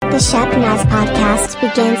The Shepnaz Podcast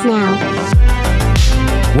begins now.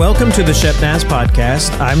 Welcome to the Shepnaz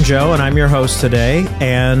Podcast. I'm Joe, and I'm your host today.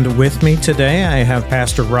 And with me today, I have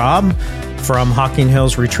Pastor Rob from Hocking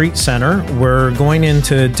Hills Retreat Center. We're going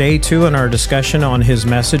into day 2 in our discussion on his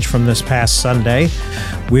message from this past Sunday.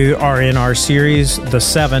 We are in our series, The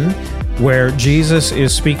 7, where Jesus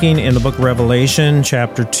is speaking in the book of Revelation,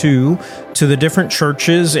 chapter 2, to the different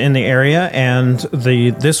churches in the area. And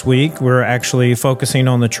this week, we're actually focusing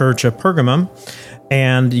on the church of Pergamum.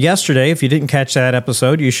 And yesterday, if you didn't catch that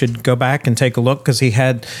episode, you should go back and take a look, because he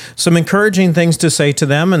had some encouraging things to say to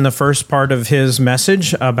them in the first part of his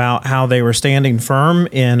message about how they were standing firm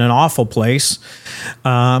in an awful place.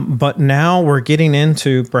 But now we're getting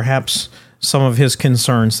into perhaps some of his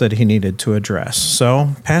concerns that he needed to address.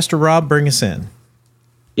 So, Pastor Rob, bring us in.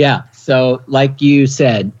 Yeah, so like you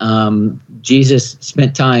said, Jesus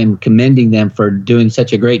spent time commending them for doing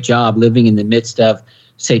such a great job living in the midst of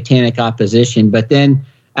satanic opposition. But then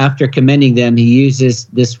after commending them, he uses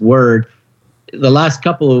this word. The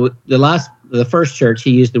first church, he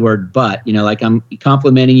used the word but, like I'm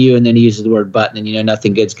complimenting you, and then he uses the word but, and then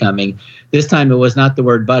nothing good's coming. This time it was not the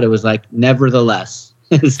word but, it was like nevertheless.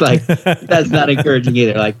 It's like, that's not encouraging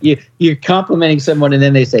either. Like you're complimenting someone and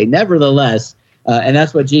then they say nevertheless. And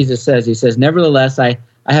that's what Jesus says. He says, nevertheless, I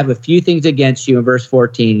have a few things against you in verse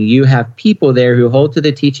 14. You have people there who hold to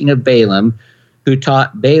the teaching of Balaam, who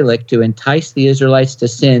taught Balak to entice the Israelites to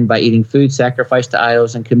sin by eating food sacrificed to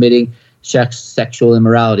idols and committing sexual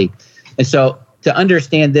immorality. And so to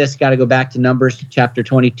understand this, got to go back to Numbers chapter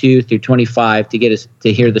 22 through 25 to get us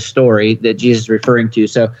to hear the story that Jesus is referring to.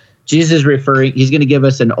 So Jesus is he's going to give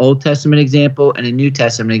us an Old Testament example and a New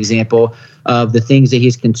Testament example of the things that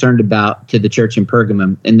he's concerned about to the church in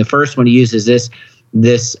Pergamum. And the first one, he uses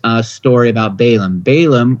this story about Balaam.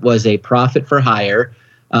 Balaam was a prophet for hire.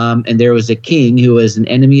 And there was a king who was an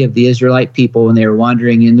enemy of the Israelite people when they were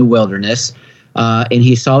wandering in the wilderness. And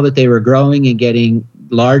he saw that they were growing and getting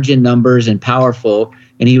large in numbers and powerful,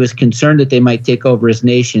 and he was concerned that they might take over his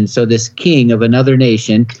nation. So this king of another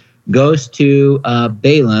nation goes to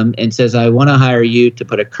Balaam and says, I want to hire you to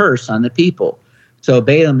put a curse on the people. So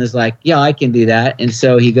Balaam is like, yeah, I can do that. And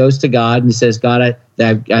so he goes to God and says, God,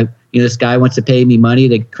 this guy wants to pay me money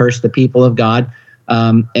to curse the people of God.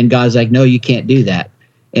 And God's like, no, you can't do that.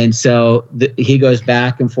 And so he goes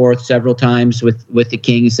back and forth several times with the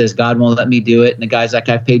king. He says, God won't let me do it. And the guy's like,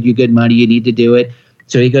 I've paid you good money. You need to do it.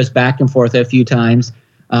 So he goes back and forth a few times.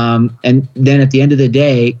 And then at the end of the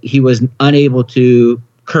day, he was unable to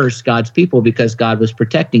curse God's people because God was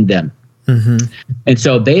protecting them. Mm-hmm. And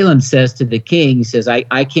so Balaam says to the king, he says,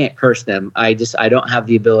 I can't curse them. I don't have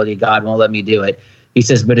the ability. God won't let me do it. He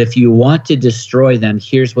says, but if you want to destroy them,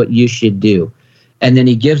 here's what you should do. And then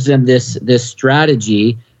he gives them this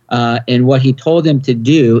strategy. And what he told them to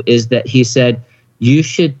do is that he said, you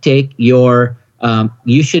should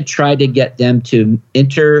you should try to get them to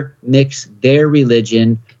intermix their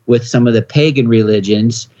religion with some of the pagan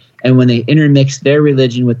religions. And when they intermix their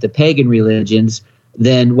religion with the pagan religions,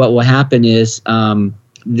 then what will happen is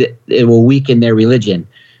it will weaken their religion.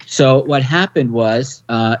 So what happened was,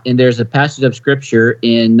 and there's a passage of scripture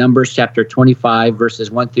in Numbers chapter 25,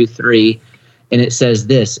 verses 1 through 3, and it says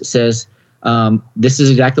this. It says, this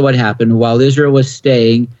is exactly what happened. While Israel was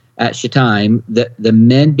staying at Shittim, the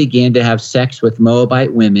men began to have sex with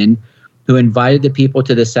Moabite women who invited the people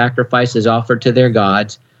to the sacrifices offered to their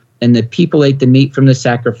gods. And the people ate the meat from the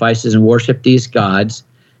sacrifices and worshiped these gods.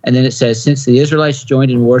 And then it says, since the Israelites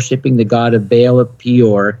joined in worshiping the god of Baal of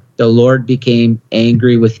Peor, the Lord became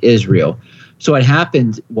angry with Israel. So what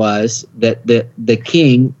happened was that the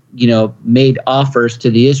king, made offers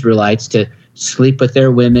to the Israelites to sleep with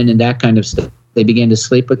their women and that kind of stuff. They began to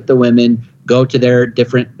sleep with the women, go to their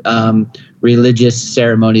different religious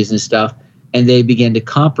ceremonies and stuff. And they began to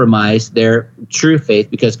compromise their true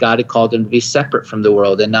faith because God had called them to be separate from the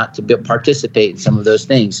world and not to participate in some of those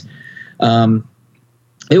things.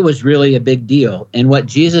 It was really a big deal. And what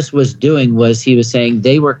Jesus was doing was he was saying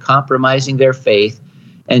they were compromising their faith.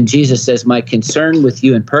 And Jesus says, my concern with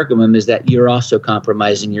you in Pergamum is that you're also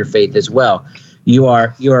compromising your faith as well. You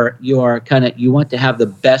want to have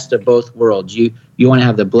the best of both worlds. You want to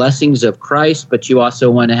have the blessings of Christ, but you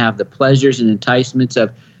also want to have the pleasures and enticements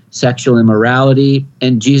of sexual immorality.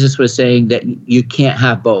 And Jesus was saying that you can't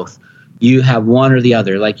have both. You have one or the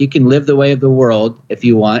other. Like you can live the way of the world if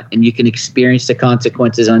you want, and you can experience the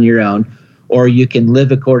consequences on your own, or you can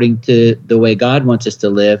live according to the way God wants us to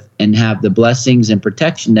live and have the blessings and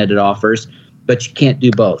protection that it offers, but you can't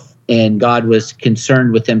do both. And God was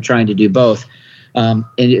concerned with them trying to do both. And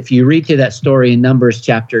if you read through that story in Numbers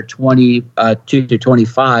chapter 22 to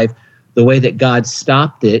 25, the way that God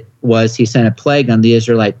stopped it was he sent a plague on the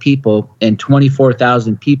Israelite people, and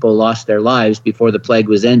 24,000 people lost their lives before the plague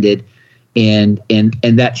was ended. And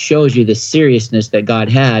that shows you the seriousness that God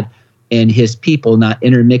had in his people not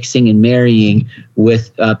intermixing and marrying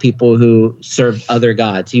with people who served other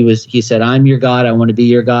gods. He said, I'm your God. I want to be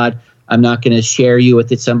your God. I'm not going to share you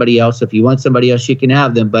with somebody else. If you want somebody else, you can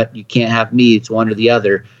have them, but you can't have me. It's one or the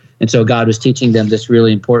other. And so God was teaching them this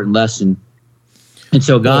really important lesson. And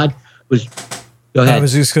so God was, go ahead. I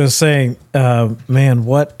was just going to say, man,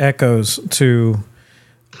 what echoes to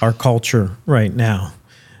our culture right now?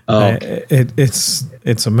 Oh,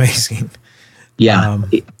 it's amazing. Yeah.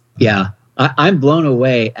 Yeah. I'm blown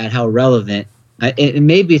away at how relevant, and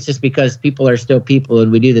maybe it's just because people are still people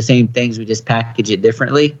and we do the same things, we just package it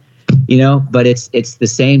differently, but it's the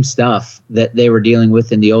same stuff that they were dealing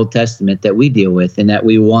with in the Old Testament that we deal with, and that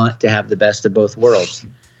we want to have the best of both worlds.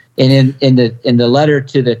 And in the letter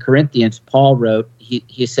to the Corinthians, Paul wrote,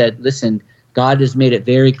 he said, listen, God has made it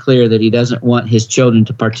very clear that he doesn't want his children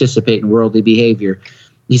to participate in worldly behavior.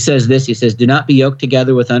 He says this, he says, do not be yoked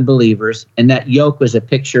together with unbelievers. And that yoke was a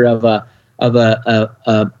picture of a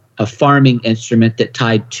farming instrument that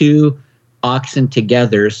tied two oxen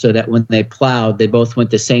together so that when they plowed, they both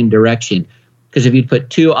went the same direction. Because if you put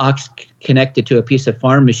two ox connected to a piece of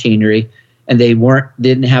farm machinery and they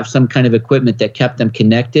didn't have some kind of equipment that kept them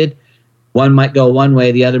connected, one might go one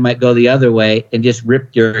way, the other might go the other way, and just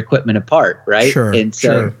rip your equipment apart, right? Sure, and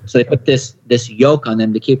so they put this yoke on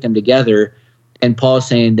them to keep them together. And Paul's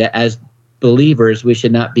saying that as believers, we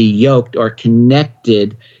should not be yoked or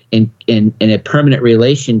connected in a permanent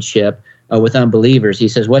relationship with unbelievers. He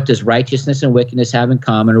says, what does righteousness and wickedness have in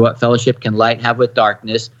common, or what fellowship can light have with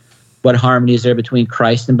darkness? What harmony is there between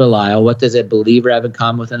Christ and Belial? What does a believer have in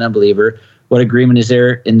common with an unbeliever? What agreement is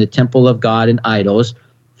there in the temple of God and idols?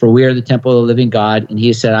 For we are the temple of the living God. And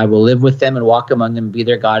he said, I will live with them and walk among them and be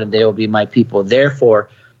their God, and they will be my people. Therefore,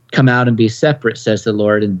 come out and be separate, says the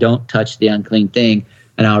Lord, and don't touch the unclean thing,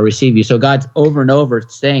 and I'll receive you. So God's over and over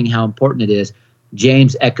saying how important it is.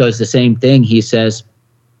 James echoes the same thing. He says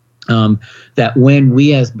that when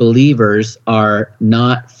we as believers are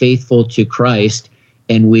not faithful to Christ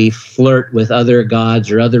and we flirt with other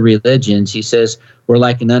gods or other religions, he says, we're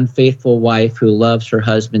like an unfaithful wife who loves her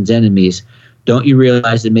husband's enemies. Don't you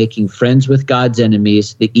realize that making friends with God's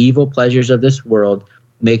enemies, the evil pleasures of this world,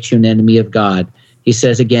 makes you an enemy of God? He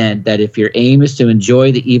says again that if your aim is to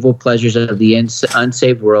enjoy the evil pleasures of the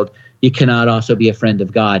unsaved world, you cannot also be a friend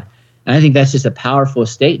of God. And I think that's just a powerful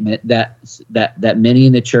statement that many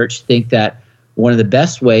in the church think that one of the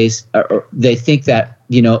best ways, or they think that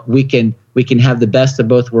we can have the best of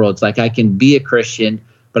both worlds. Like I can be a Christian,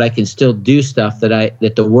 but I can still do stuff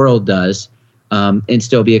that the world does, and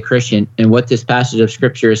still be a Christian. And what this passage of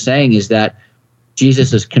Scripture is saying is that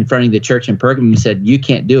Jesus is confronting the church in Pergamum and said, you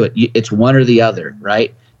can't do it. It's one or the other,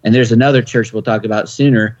 right? And there's another church we'll talk about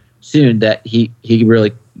soon that he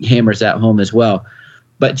really hammers that home as well.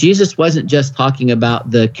 But Jesus wasn't just talking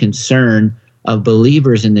about the concern of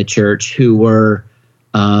believers in the church who were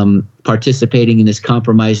participating in this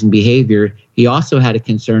compromising behavior. He also had a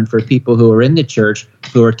concern for people who are in the church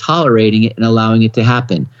who are tolerating it and allowing it to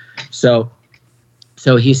happen. So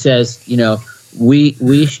he says, we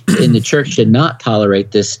in the church should not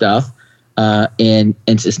tolerate this stuff. And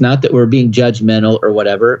it's not that we're being judgmental or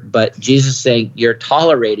whatever, but Jesus is saying you're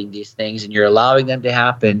tolerating these things and you're allowing them to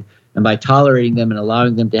happen. And by tolerating them and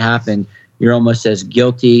allowing them to happen, you're almost as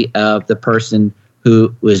guilty of the person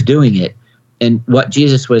who was doing it. And what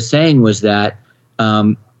Jesus was saying was that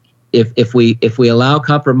if we allow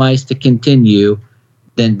compromise to continue,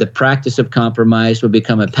 then the practice of compromise will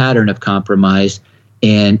become a pattern of compromise,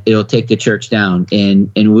 and it'll take the church down. And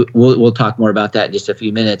we'll talk more about that in just a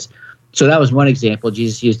few minutes. So that was one example.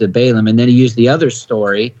 Jesus used the Balaam, and then he used the other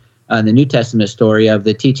story, the New Testament story of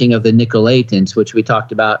the teaching of the Nicolaitans, which we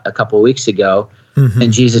talked about a couple of weeks ago. Mm-hmm.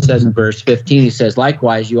 And Jesus says in verse 15, he says,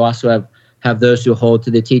 likewise, you also have those who hold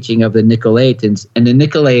to the teaching of the Nicolaitans. And the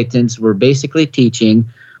Nicolaitans were basically teaching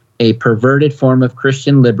a perverted form of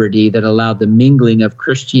Christian liberty that allowed the mingling of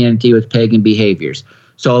Christianity with pagan behaviors.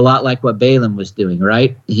 So a lot like what Balaam was doing,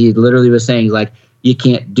 right? He literally was saying, like, you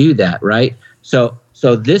can't do that, right? So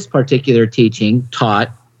this particular teaching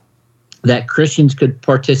taught that Christians could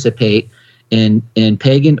participate in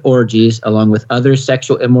pagan orgies along with other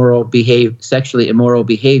sexually immoral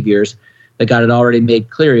behaviors that God had already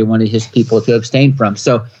made clear he wanted his people to abstain from.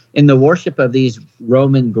 So in the worship of these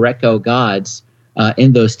Roman Greco gods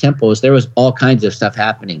in those temples, there was all kinds of stuff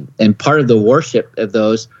happening. And part of the worship of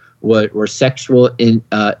those were sexual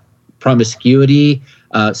promiscuity.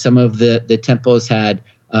 Some of the temples had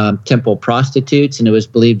temple prostitutes, and it was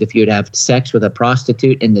believed if you'd have sex with a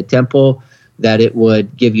prostitute in the temple, that it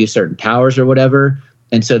would give you certain powers or whatever.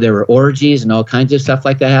 And so there were orgies and all kinds of stuff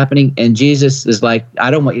like that happening. And Jesus is like,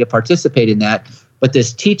 I don't want you to participate in that. But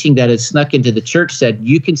this teaching that had snuck into the church said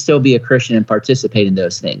you can still be a Christian and participate in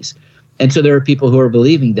those things. And so there are people who are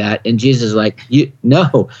believing that. And Jesus is like,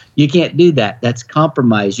 no, you can't do that. That's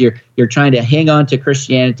compromise. You're trying to hang on to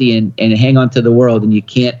Christianity and hang on to the world, and you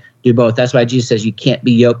can't do both. That's why Jesus says you can't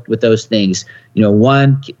be yoked with those things.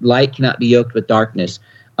 One light cannot be yoked with darkness.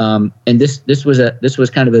 And this was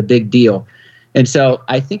kind of a big deal. And so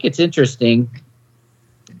I think it's interesting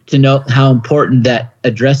to note how important that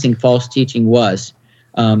addressing false teaching was.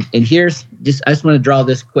 And I just want to draw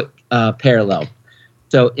this quick parallel.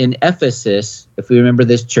 So in Ephesus, if we remember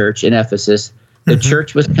this church in Ephesus, the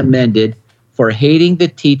church was commended for hating the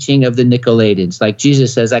teaching of the Nicolaitans. Like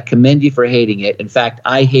Jesus says, I commend you for hating it. In fact,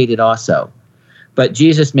 I hate it also. But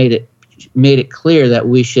Jesus made it clear that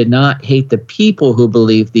we should not hate the people who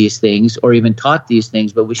believe these things or even taught these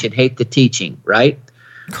things, but we should hate the teaching, right?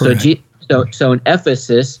 Correct. So in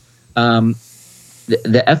Ephesus,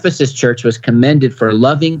 the Ephesus church was commended for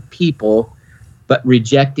loving people but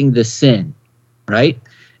rejecting the sin, right?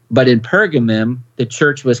 But in Pergamum, the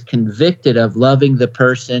church was convicted of loving the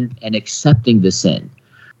person and accepting the sin.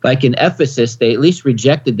 Like in Ephesus, they at least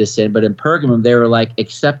rejected the sin, but in Pergamum, they were like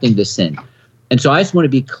accepting the sin. And so I just want to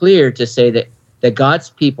be clear to say that God's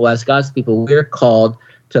people, as God's people, we're called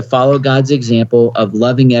to follow God's example of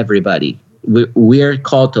loving everybody. We are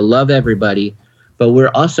called to love everybody, but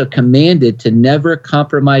we're also commanded to never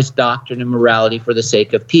compromise doctrine and morality for the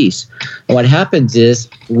sake of peace. And what happens is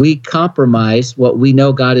we compromise what we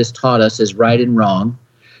know God has taught us is right and wrong,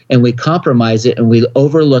 and we compromise it and we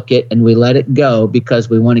overlook it and we let it go because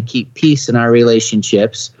we want to keep peace in our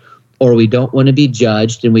relationships, or we don't want to be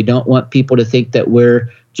judged and we don't want people to think that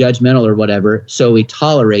we're judgmental or whatever. So we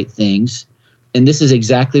tolerate things. And this is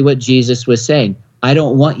exactly what Jesus was saying. I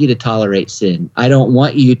don't want you to tolerate sin. I don't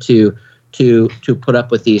want you to put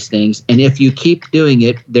up with these things. And if you keep doing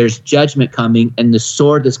it, there's judgment coming, and the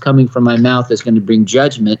sword that's coming from my mouth is going to bring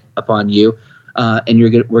judgment upon you, and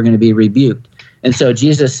we're going to be rebuked. And so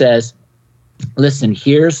Jesus says, listen,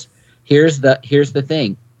 here's the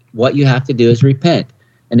thing. What you have to do is repent.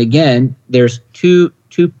 And again, there's two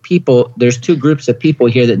groups of people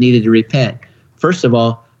here that needed to repent. First of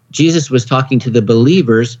all, Jesus was talking to the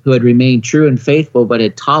believers who had remained true and faithful but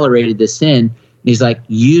had tolerated the sin. And he's like,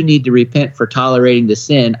 you need to repent for tolerating the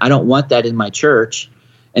sin. I don't want that in my church.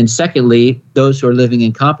 And secondly, those who are living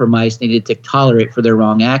in compromise needed to tolerate for their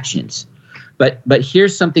wrong actions. But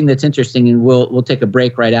here's something that's interesting, and we'll take a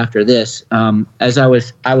break right after this. As I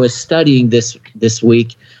was studying this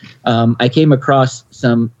week, I came across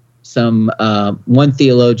some one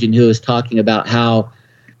theologian who was talking about how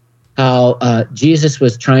Jesus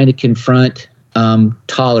was trying to confront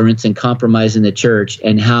tolerance and compromise in the church,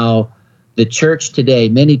 and how the church today,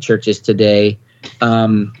 many churches today,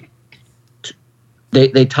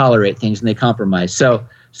 they tolerate things and they compromise. So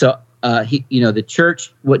the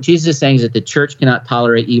church, what Jesus is saying is that the church cannot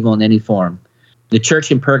tolerate evil in any form. The church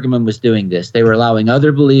in Pergamum was doing this. They were allowing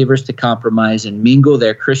other believers to compromise and mingle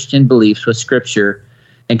their Christian beliefs with Scripture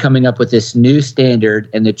and coming up with this new standard,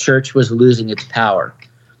 and the church was losing its power.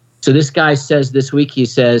 So this guy says this week, he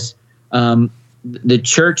says, the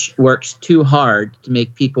church works too hard to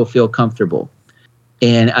make people feel comfortable.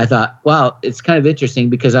 And I thought, wow, it's kind of interesting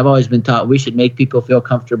because I've always been taught we should make people feel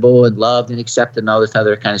comfortable and loved and accepted and all this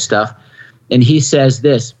other kind of stuff. And he says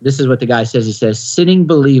this is what the guy says. He says, sinning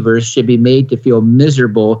believers should be made to feel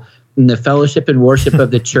miserable in the fellowship and worship of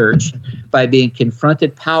the church by being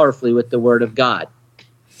confronted powerfully with the word of God.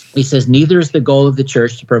 He says, neither is the goal of the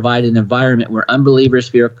church to provide an environment where unbelievers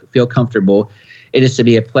feel comfortable. It is to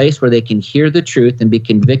be a place where they can hear the truth and be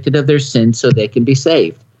convicted of their sins so they can be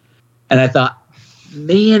saved. And I thought,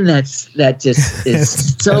 man, that just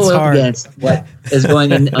is so against what is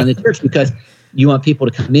going on the church, because you want people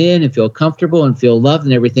to come in and feel comfortable and feel loved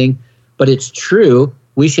and everything. But it's true.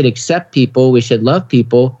 We should accept people. We should love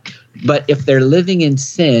people. But if they're living in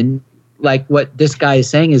sin, like what this guy is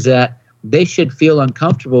saying, is that they should feel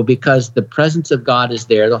uncomfortable because the presence of God is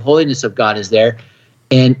there. The holiness of God is there.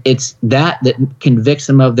 And it's that convicts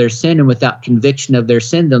them of their sin. And without conviction of their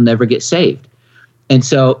sin, they'll never get saved. And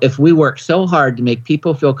so if we work so hard to make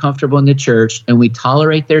people feel comfortable in the church, and we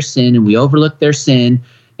tolerate their sin and we overlook their sin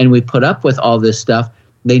and we put up with all this stuff,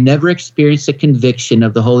 they never experience the conviction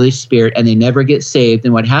of the Holy Spirit and they never get saved.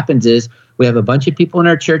 And what happens is we have a bunch of people in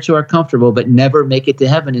our church who are comfortable but never make it to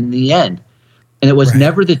heaven in the end. And it was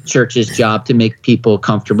never the church's job to make people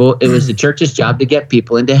comfortable. It was the church's job to get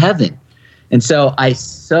people into heaven. And so I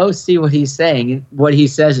so see what he's saying. What he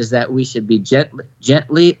says is that we should be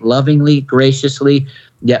gently, lovingly, graciously,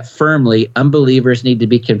 yet firmly. Unbelievers need to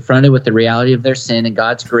be confronted with the reality of their sin and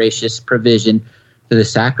God's gracious provision through the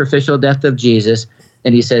sacrificial death of Jesus.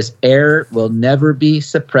 And he says, error will never be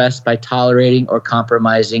suppressed by tolerating or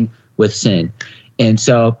compromising with sin. And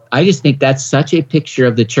so I just think that's such a picture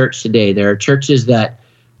of the church today. There are churches that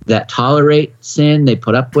tolerate sin, they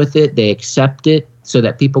put up with it, they accept it so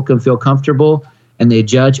that people can feel comfortable, and they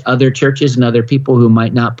judge other churches and other people who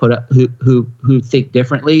might not put up, who think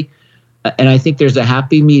differently. And I think there's a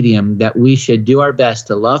happy medium that we should do our best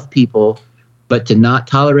to love people, but to not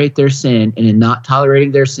tolerate their sin. And in not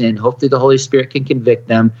tolerating their sin, hopefully the Holy Spirit can convict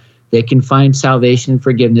them. They can find salvation and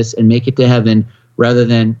forgiveness and make it to heaven, rather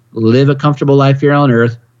than live a comfortable life here on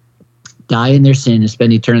earth, die in their sin, and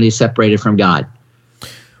spend eternity separated from God.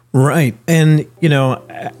 Right. And,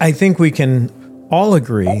 I think we can all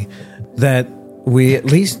agree that we at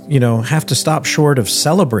least, have to stop short of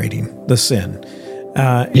celebrating the sin.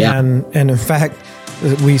 And in fact,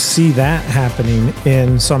 we see that happening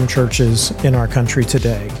in some churches in our country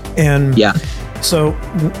today. And so,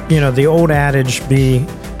 the old adage, be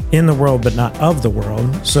in the world but not of the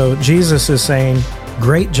world. So Jesus is saying,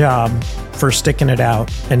 great job for sticking it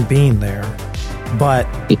out and being there, but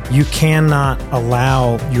you cannot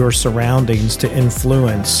allow your surroundings to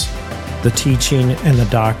influence the teaching and the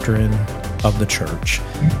doctrine of the church.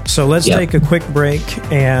 So let's take a quick break,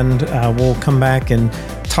 and we'll come back and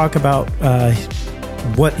talk about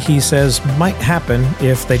what he says might happen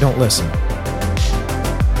if they don't listen.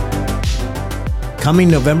 Coming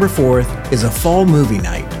November 4th is a fall movie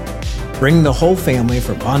night. Bring the whole family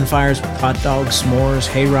for bonfires with hot dogs, s'mores,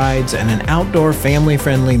 hay rides, and an outdoor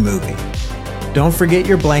family-friendly movie. Don't forget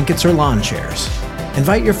your blankets or lawn chairs.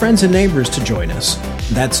 Invite your friends and neighbors to join us.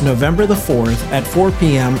 That's November the 4th at 4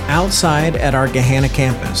 p.m. outside at our Gahanna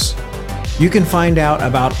campus. You can find out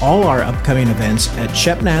about all our upcoming events at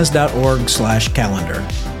shepnaz.org/calendar.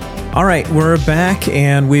 All right, we're back,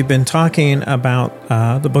 and we've been talking about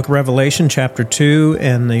the book of Revelation, chapter 2,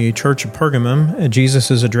 and the church of Pergamum. Jesus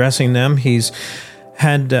is addressing them. He's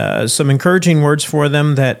had some encouraging words for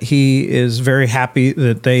them, that he is very happy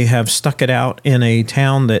that they have stuck it out in a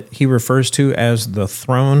town that he refers to as the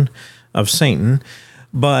throne of Satan.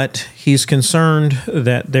 But he's concerned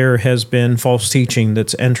that there has been false teaching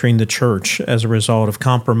that's entering the church as a result of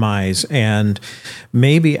compromise, and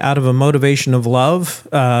maybe out of a motivation of love,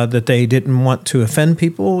 that they didn't want to offend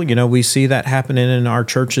people. We see that happening in our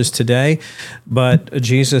churches today. But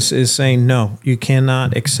Jesus is saying, no, you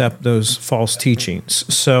cannot accept those false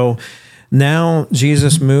teachings. So now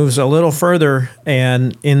Jesus moves a little further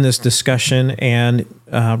and in this discussion, and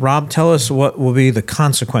Rob, tell us what will be the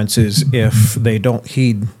consequences if they don't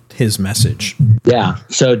heed his message. Yeah.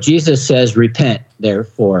 So Jesus says, repent,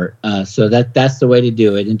 therefore. So that's the way to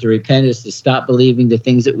do it. And to repent is to stop believing the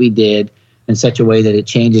things that we did in such a way that it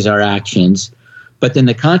changes our actions. But then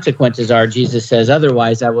the consequences are, Jesus says,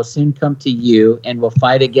 otherwise I will soon come to you and will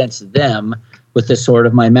fight against them with the sword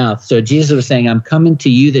of my mouth. So Jesus was saying, I'm coming to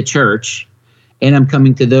you, the church, and I'm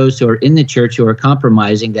coming to those who are in the church who are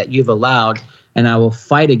compromising that you've allowed, and I will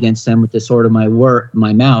fight against them with the sword of my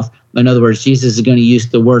mouth. In other words, Jesus is going to use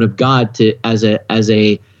the word of God as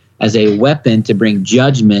a weapon to bring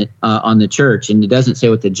judgment on the church. And it doesn't say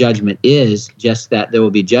what the judgment is, just that there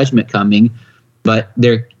will be judgment coming. But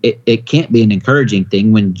it can't be an encouraging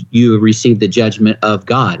thing when you receive the judgment of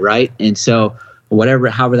God, right? And so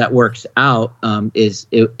however that works out,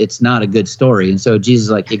 it's not a good story. And so Jesus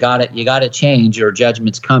is like, you got to change, or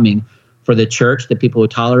judgment's coming for the church, the people who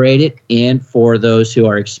tolerate it, and for those who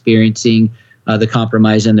are experiencing the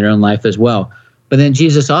compromise in their own life as well. But then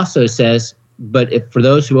Jesus also says, but if for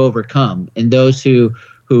those who overcome and those who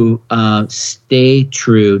stay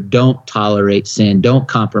true, don't tolerate sin, don't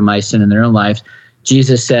compromise sin in their own lives,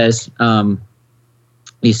 Jesus says,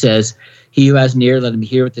 he says, he who has an ear, let him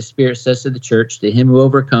hear what the Spirit says to the church. To him who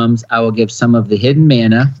overcomes, I will give some of the hidden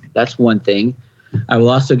manna. That's one thing. I will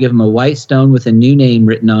also give him a white stone with a new name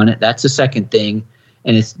written on it. That's the second thing.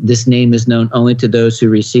 And this name is known only to those who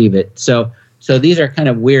receive it. So these are kind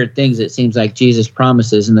of weird things it seems like Jesus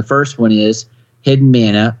promises. And the first one is hidden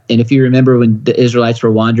manna. And if you remember when the Israelites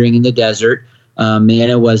were wandering in the desert,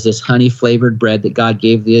 manna was this honey-flavored bread that God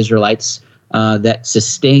gave the Israelites that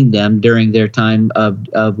sustained them during their time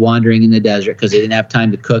of wandering in the desert, because they didn't have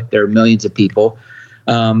time to cook. There were millions of people.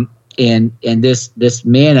 And this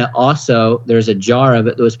manna also, there's a jar of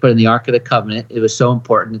it that was put in the Ark of the Covenant. It was so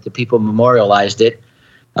important that the people memorialized it.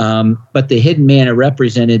 But the hidden manna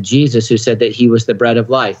represented Jesus, who said that he was the bread of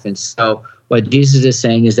life. And so what Jesus is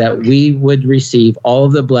saying is that we would receive all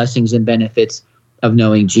of the blessings and benefits of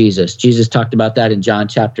knowing Jesus. Jesus talked about that in John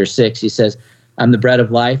chapter 6. He says, I'm the bread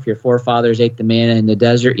of life. Your forefathers ate the manna in the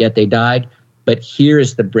desert, yet they died. But here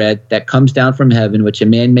is the bread that comes down from heaven, which a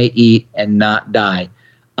man may eat and not die.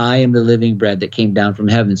 I am the living bread that came down from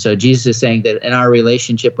heaven. So Jesus is saying that in our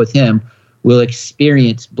relationship with him, we'll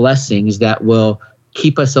experience blessings that will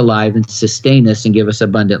keep us alive and sustain us and give us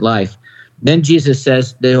abundant life. Then Jesus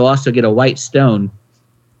says they'll also get a white stone.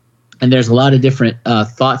 And there's a lot of different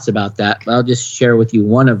thoughts about that. I'll just share with you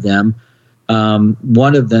one of them.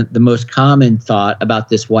 One of the most common thought about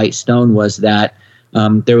this white stone was that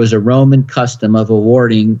there was a Roman custom of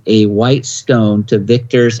awarding a white stone to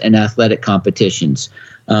victors in athletic competitions.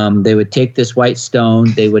 They would take this white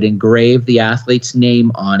stone, they would engrave the athlete's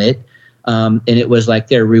name on it, and it was like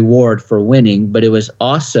their reward for winning, but it was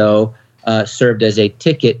also served as a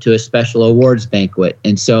ticket to a special awards banquet.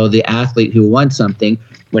 And so the athlete who won something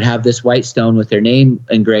would have this white stone with their name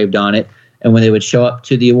engraved on it, and when they would show up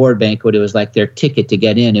to the award banquet, it was like their ticket to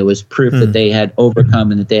get in. It was proof that they had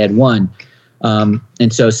overcome and that they had won.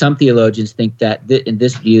 And so some theologians think that in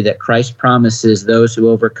this view that Christ promises those who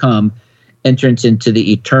overcome entrance into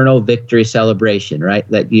the eternal victory celebration, right?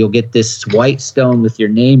 That you'll get this white stone with your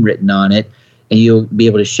name written on it, and you'll be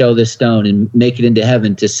able to show this stone and make it into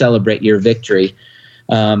heaven to celebrate your victory.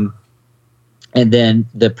 And then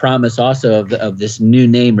the promise also of this new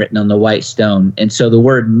name written on the white stone. And so the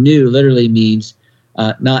word new literally means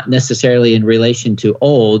not necessarily in relation to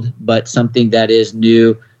old, but something that is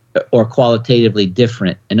new or qualitatively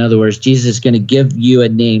different. In other words, Jesus is going to give you a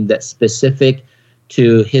name that's specific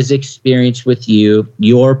to his experience with you,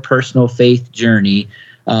 your personal faith journey.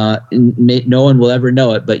 No one will ever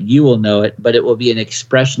know it, but you will know it. But it will be an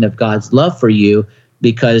expression of God's love for you,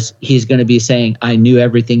 because he's going to be saying, I knew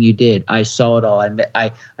everything you did. I saw it all.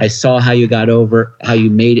 I saw how you got over, how you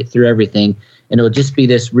made it through everything. And it will just be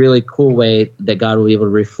this really cool way that God will be able to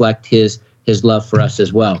reflect his love for us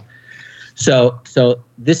as well. So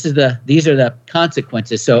these are the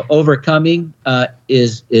consequences. So overcoming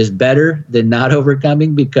is better than not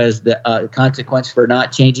overcoming, because the consequence for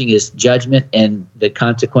not changing is judgment, and the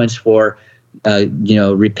consequence for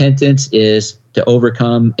repentance is to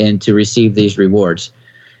overcome and to receive these rewards.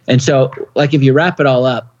 And so, like, if you wrap it all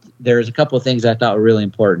up, there's a couple of things I thought were really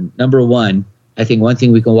important. Number one, I think one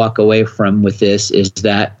thing we can walk away from with this is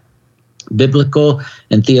that biblical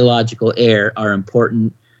and theological error are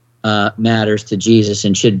important matters to Jesus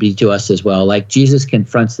and should be to us as well. Like, Jesus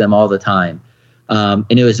confronts them all the time. And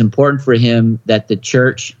it was important for him that the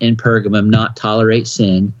church in Pergamum not tolerate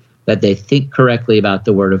sin, that they think correctly about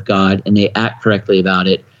the word of God and they act correctly about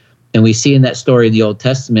it. And we see in that story in the Old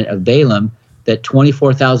Testament of Balaam that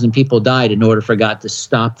 24,000 people died in order for God to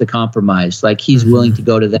stop the compromise. Like, he's willing to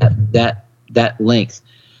go to that length.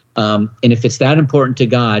 And if it's that important to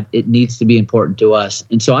God, it needs to be important to us.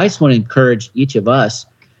 And so I just want to encourage each of us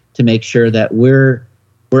to make sure that we're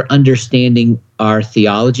understanding our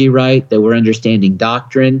theology right, that we're understanding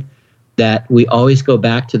doctrine, that we always go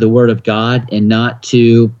back to the Word of God and not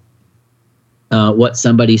to what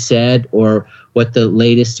somebody said or what the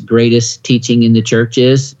latest, greatest teaching in the church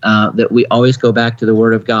is, that we always go back to the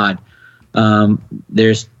Word of God.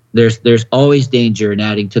 There's always danger in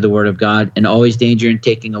adding to the Word of God, and always danger in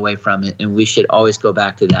taking away from it, and we should always go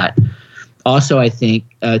back to that. Also, I think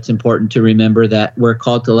it's important to remember that we're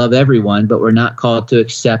called to love everyone, but we're not called to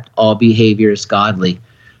accept all behavior as godly.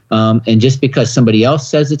 And just because somebody else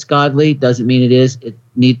says it's godly doesn't mean it is.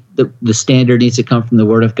 The standard needs to come from the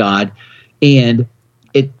Word of God. And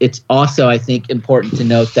it's also, I think, important to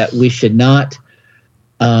note that we should not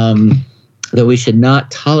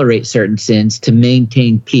tolerate certain sins to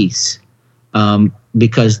maintain peace,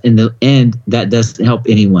 because in the end, that doesn't help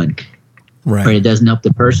anyone. Right. It doesn't help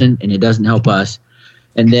the person, and it doesn't help us.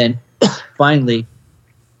 And then finally,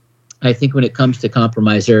 I think when it comes to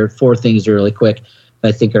compromise, there are 4 things really quick that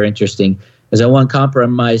I think are interesting. Is that one,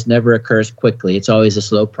 compromise never occurs quickly. It's always a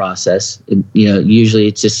slow process. And, usually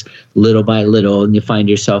it's just little by little, and you find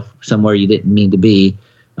yourself somewhere you didn't mean to be.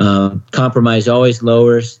 Compromise always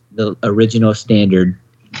lowers the original standard.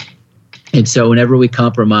 And so whenever we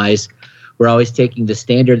compromise, we're always taking the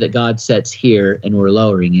standard that God sets here and we're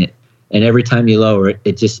lowering it. And every time you lower it,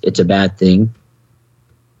 it's a bad thing.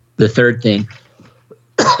 The third thing,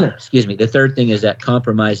 the third thing is that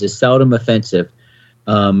compromise is seldom offensive.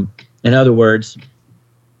 In other words,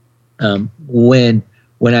 when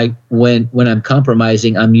I'm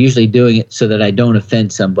compromising, I'm usually doing it so that I don't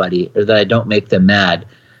offend somebody or that I don't make them mad.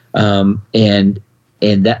 And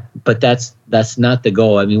But that's not the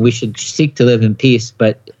goal. I mean, we should seek to live in peace,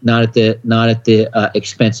 but not at the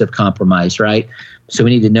expense of compromise, right? So we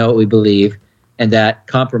need to know what we believe, and that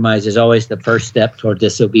compromise is always the first step toward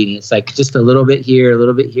disobedience. Like just a little bit here, a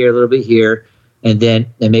little bit here, a little bit here, and then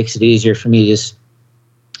it makes it easier for me to just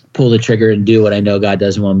pull the trigger and do what I know God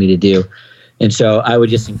doesn't want me to do. And so I would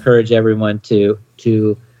just encourage everyone to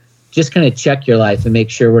just kind of check your life and make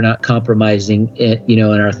sure we're not compromising it, in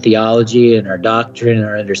our theology and our doctrine and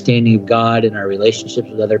our understanding of God and our relationships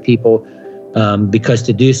with other people, because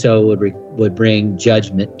to do so would bring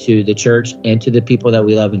judgment to the church and to the people that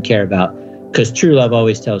we love and care about, because true love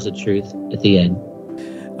always tells the truth at the end.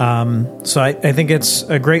 So I think it's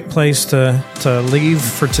a great place to leave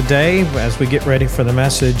for today as we get ready for the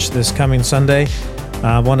message this coming Sunday.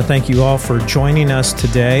 I want to thank you all for joining us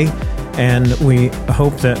today. And we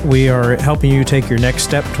hope that we are helping you take your next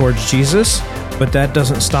step towards Jesus. But that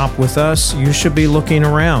doesn't stop with us. You should be looking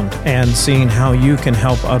around and seeing how you can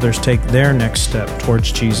help others take their next step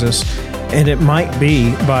towards Jesus. And it might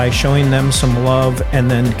be by showing them some love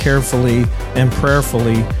and then carefully and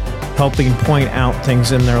prayerfully helping point out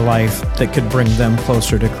things in their life that could bring them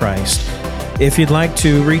closer to Christ. If you'd like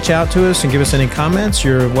to reach out to us and give us any comments,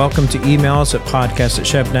 you're welcome to email us at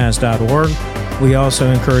podcast@shepnaz.org. We also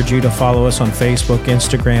encourage you to follow us on Facebook,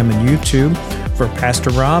 Instagram, and YouTube. For Pastor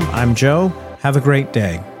Rob, I'm Joe. Have a great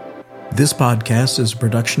day. This podcast is a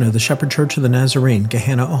production of the Shepherd Church of the Nazarene,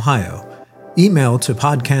 Gahanna, Ohio. Email to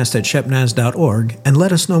podcast@shepnaz.org and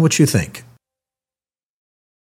let us know what you think.